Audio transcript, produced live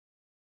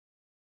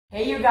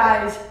Hey you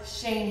guys,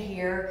 Shane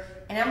here,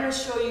 and I'm going to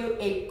show you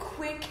a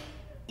quick,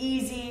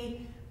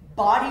 easy,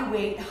 body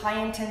weight, high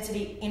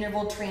intensity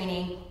interval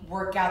training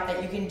workout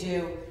that you can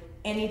do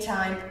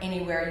anytime,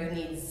 anywhere. You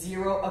need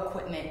zero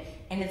equipment,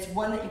 and it's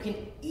one that you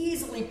can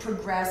easily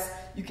progress.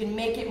 You can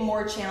make it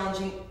more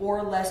challenging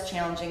or less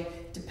challenging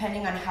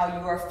depending on how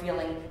you are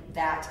feeling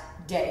that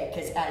day,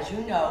 because as you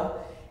know,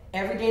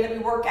 every day that we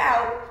work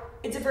out,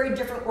 it's a very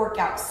different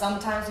workout.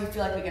 Sometimes we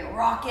feel like we can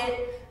rock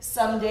it.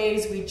 Some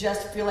days we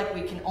just feel like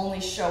we can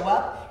only show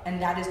up,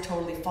 and that is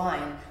totally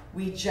fine.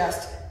 We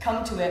just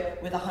come to it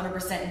with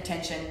 100%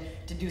 intention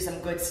to do some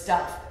good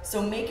stuff.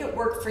 So make it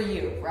work for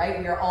you, right?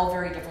 We are all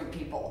very different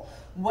people.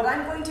 What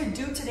I'm going to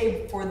do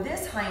today for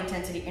this high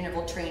intensity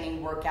interval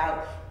training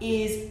workout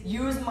is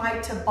use my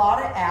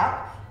Tababa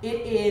app. It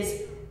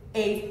is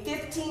a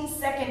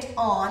 15-second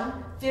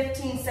on,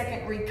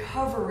 15-second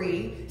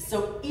recovery,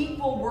 so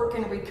equal work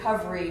and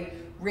recovery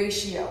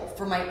ratio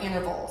for my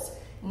intervals.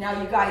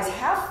 Now you guys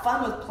have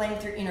fun with playing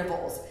through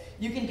intervals.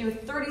 You can do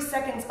 30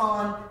 seconds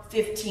on,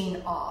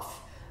 15 off,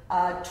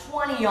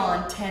 20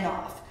 on, 10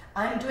 off.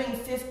 I'm doing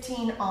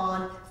 15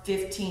 on,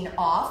 15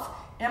 off,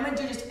 and I'm gonna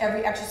do just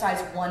every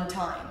exercise one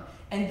time.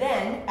 And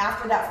then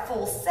after that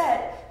full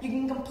set, you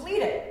can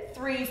complete it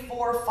 3,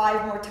 4,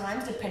 5 more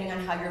times depending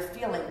on how you're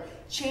feeling.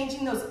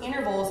 Changing those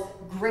intervals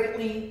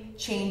greatly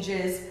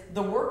changes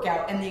the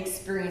workout and the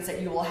experience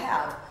that you will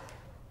have.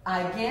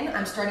 Again,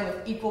 I'm starting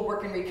with equal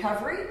work and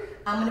recovery.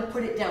 I'm gonna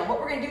put it down. What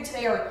we're gonna do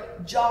today are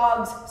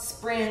jogs,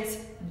 sprints,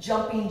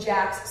 jumping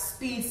jacks,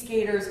 speed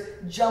skaters,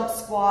 jump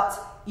squats,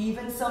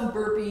 even some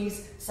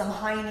burpees, some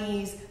high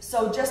knees.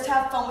 So just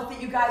have fun with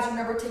it, you guys.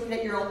 Remember, take it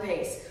at your own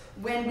pace.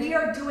 When we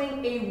are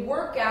doing a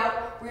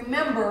workout,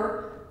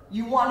 remember,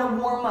 you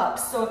wanna warm up.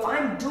 So if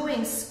I'm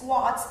doing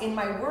squats in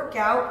my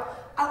workout,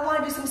 I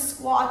wanna do some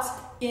squats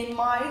in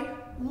my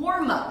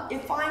warm-up.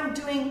 If I'm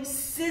doing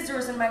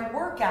scissors in my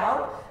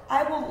workout,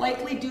 I will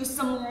likely do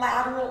some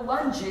lateral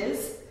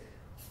lunges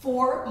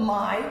for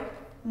my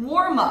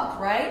warm-up,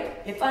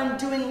 right? If I'm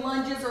doing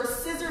lunges or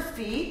scissor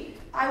feet,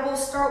 I will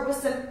start with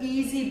some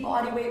easy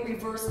body weight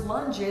reverse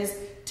lunges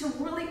to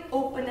really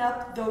open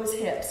up those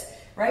hips,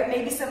 right?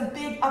 Maybe some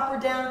big up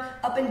and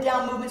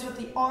down movements with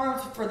the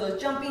arms for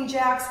those jumping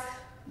jacks.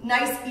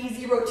 Nice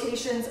easy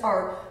rotations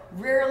are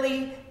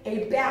rarely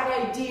a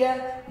bad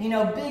idea. You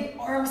know, big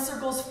arm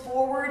circles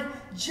forward.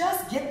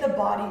 Just get the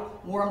body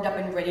warmed up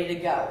and ready to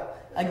go.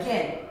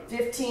 Again,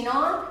 15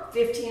 on,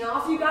 15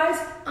 off, you guys.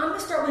 I'm gonna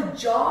start with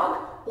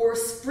jog or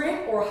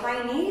sprint or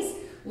high knees.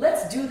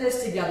 Let's do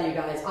this together, you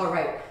guys. All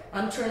right,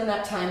 I'm turning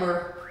that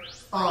timer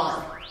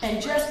on.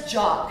 And just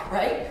jog,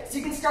 right? So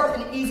you can start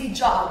with an easy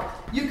jog.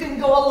 You can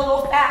go a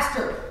little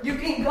faster. You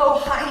can go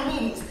high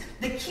knees.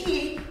 The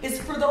key is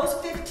for those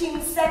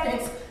 15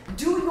 seconds,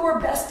 do your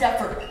best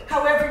effort,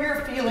 however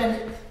you're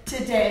feeling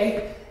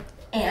today,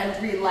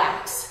 and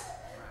relax.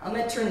 I'm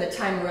gonna turn the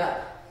timer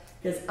up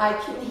because I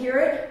can hear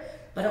it,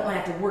 but I don't wanna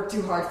have to work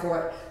too hard for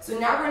it. So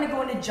now we're gonna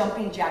go into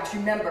jumping jacks.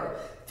 Remember,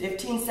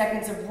 15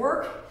 seconds of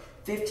work,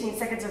 15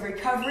 seconds of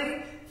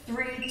recovery,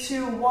 3,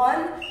 2,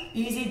 1,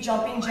 easy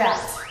jumping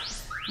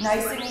jacks.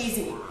 Nice and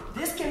easy.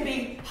 This can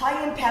be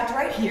high impact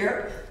right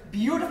here,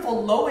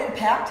 beautiful low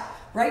impact,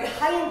 right?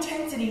 High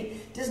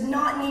intensity does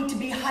not need to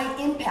be high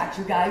impact,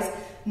 you guys.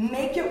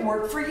 Make it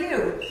work for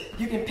you.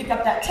 You can pick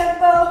up that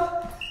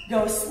tempo,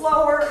 go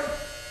slower,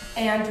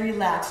 and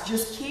relax.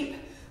 Just keep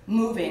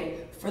moving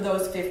for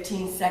those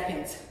 15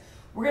 seconds.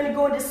 We're gonna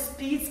go into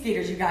speed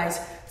skaters, you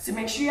guys. So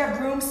make sure you have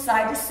room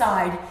side to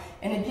side.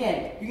 And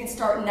again, you can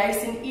start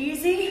nice and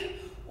easy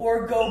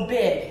or go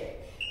big.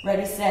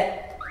 Ready,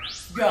 set,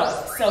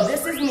 go. So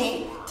this is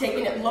me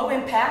taking it low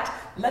impact.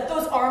 Let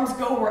those arms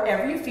go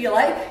wherever you feel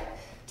like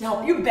to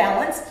help you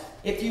balance.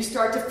 If you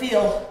start to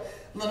feel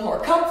a little more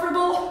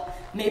comfortable,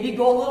 maybe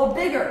go a little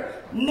bigger.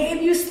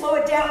 Maybe you slow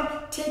it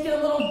down, take it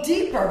a little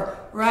deeper,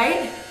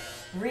 right?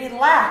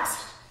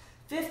 Relax.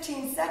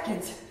 15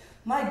 seconds.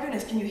 My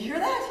goodness, can you hear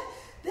that?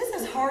 This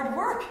is hard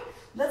work.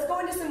 Let's go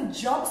into some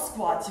jump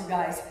squats, you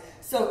guys.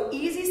 So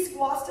easy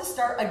squats to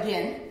start.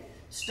 Again,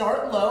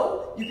 start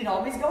low. You can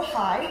always go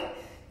high.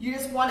 You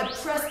just want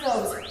to press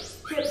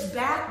those hips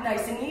back,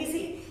 nice and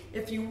easy.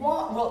 If you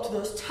want, roll up to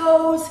those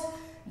toes.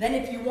 Then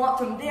if you want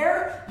from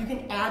there, you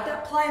can add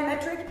that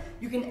plyometric.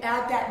 You can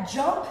add that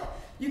jump.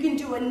 You can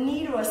do a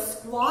knee to a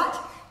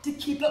squat to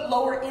keep it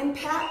lower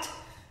impact.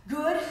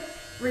 Good.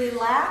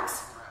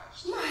 Relax.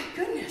 My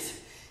goodness.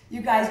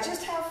 You guys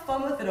just have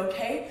fun with it,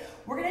 okay?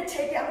 We're gonna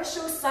take it, I'm gonna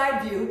show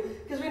side view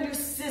because we're gonna do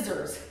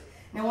scissors.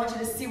 And I want you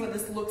to see what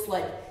this looks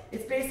like.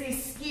 It's basically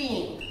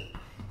skiing,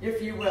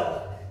 if you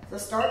will. So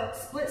start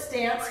split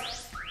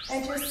stance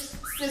and just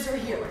scissor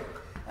here.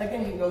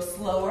 Again, you can go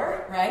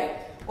slower, right?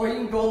 Or you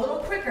can go a little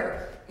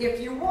quicker.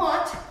 If you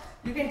want,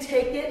 you can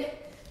take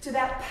it to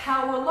that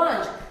power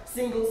lunge.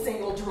 Single,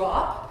 single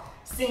drop,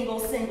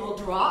 single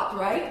drop,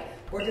 right?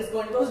 Or just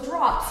going to those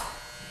drops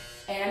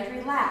and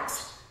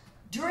relax.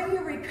 During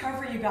your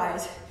recovery, you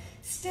guys,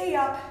 stay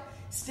up,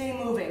 stay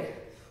moving.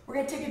 We're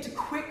gonna take it to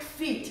quick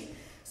feet.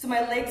 So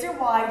my legs are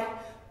wide,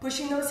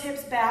 pushing those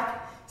hips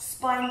back,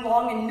 spine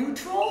long and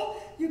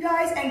neutral, you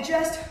guys, and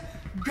just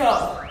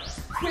go.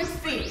 Quick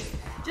feet.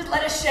 Just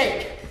let it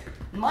shake.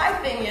 My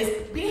thing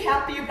is, be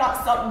happy you've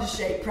got something to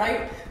shake,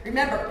 right?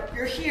 Remember,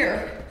 you're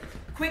here.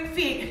 Quick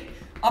feet,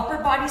 upper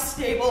body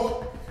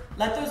stable.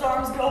 Let those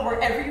arms go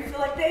wherever you feel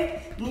like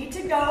they need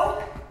to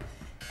go.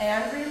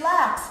 And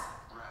relax.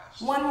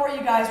 One more,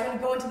 you guys. We're going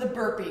to go into the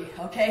burpee,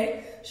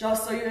 okay? So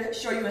I'll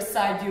show you a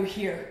side view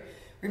here.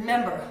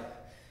 Remember,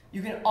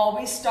 you can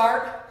always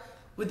start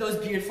with those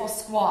beautiful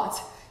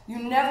squats. You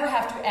never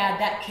have to add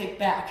that kick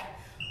back.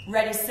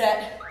 Ready,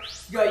 set,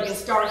 go. You can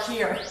start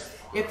here.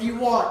 If you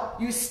want,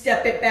 you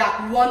step it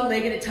back one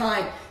leg at a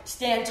time.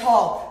 Stand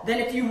tall. Then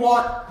if you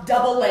want,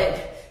 double leg.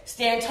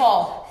 Stand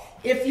tall.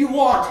 If you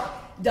want,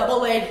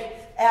 double leg,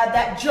 add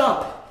that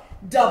jump.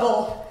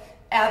 Double,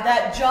 add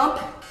that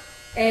jump,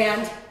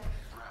 and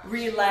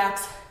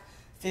relax.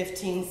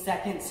 15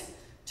 seconds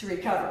to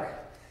recover.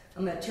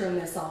 I'm gonna turn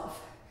this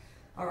off.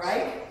 All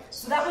right?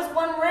 So that was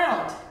one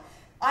round.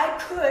 I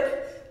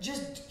could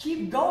just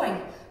keep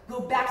going. Go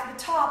back to the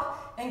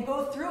top and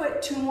go through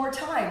it 2 more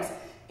times.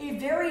 A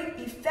very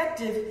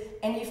effective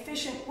and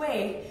efficient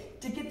way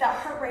to get that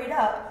heart rate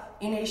up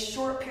in a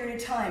short period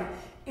of time.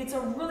 It's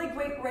a really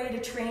great way to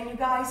train you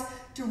guys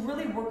to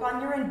really work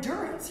on your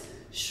endurance.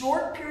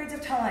 Short periods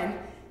of time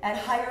at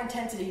higher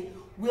intensity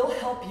will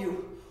help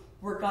you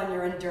work on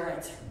your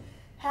endurance.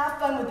 Have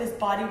fun with this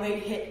body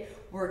weight HIIT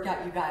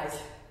workout, you guys.